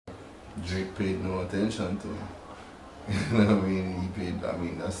Drake paid no attention to him. You know what I mean? He paid, I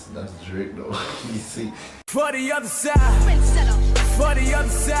mean, that's Drake though. You see? For the other side, for the other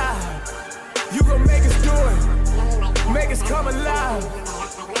side, you gon' make us do it, make us come alive.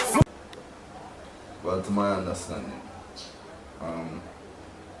 Well, to my understanding,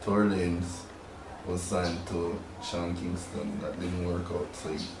 Tory Lanez was signed to Sean Kingston. That didn't work out, so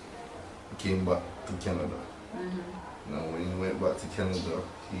he came back to Canada. Now, when he went back to Canada,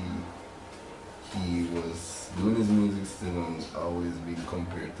 he was doing his music still and always being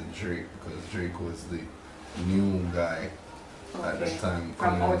compared to Drake, because Drake was the new guy at the time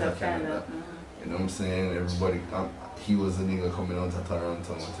coming out of Canada. You know what I'm saying? Everybody, he was the nigga coming out of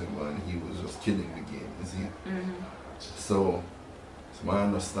Toronto and whatever, and he was just killing the game, you see? So, it's my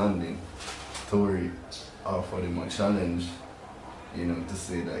understanding, Tory offered him a challenge, you know, to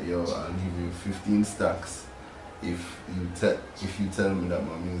say that, yo, I'll give you 15 stacks if you tell me that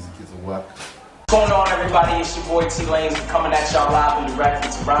my music is whack. What's going on, everybody? It's your boy T Lanez coming at y'all live and direct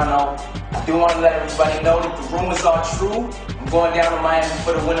from Toronto. I do want to let everybody know that the rumors are true. I'm going down to Miami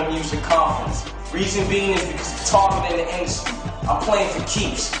for the Winter Music Conference. Reason being is because the target in the industry. I'm playing for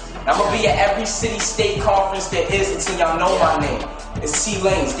keeps. And I'm going to be at every city, state conference there is until y'all know my name. It's T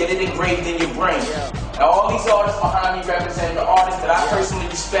Lanez. Get it engraved in your brain. Now, all these artists behind me represent the artists that I personally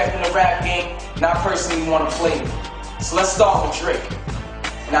respect in the rap game and I personally want to play with. So let's start with Drake.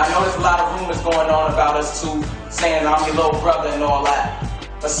 Now, I know there's a lot of rumors going on about us two, saying I'm your little brother and all that.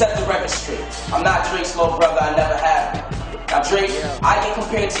 But set the record straight. I'm not Drake's little brother, I never have been. Now, Drake, I get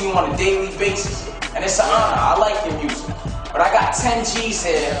compared to you on a daily basis, and it's an honor, I like your music. But I got 10 G's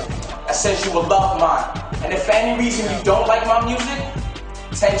here that says you will love mine. And if for any reason you don't like my music,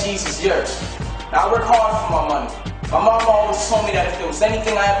 10 G's is yours. Now, I work hard for my money. My mom always told me that if there was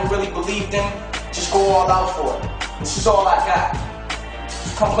anything I ever really believed in, just go all out for it. This is all I got.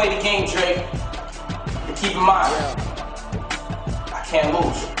 Come play the game, Drake. But keep in mind, I can't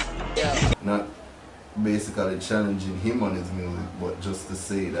lose. Not basically challenging him on his music, but just to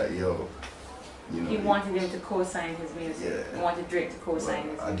say that, yo, you know. He wanted him to co-sign his music. Yeah. He wanted Drake to co-sign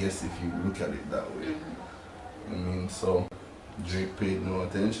his music. I guess if you look at it that way. I mean, so Drake paid no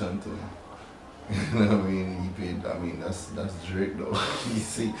attention to him. You know what I mean? He paid, I mean, that's Drake though. You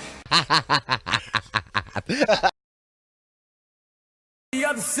see?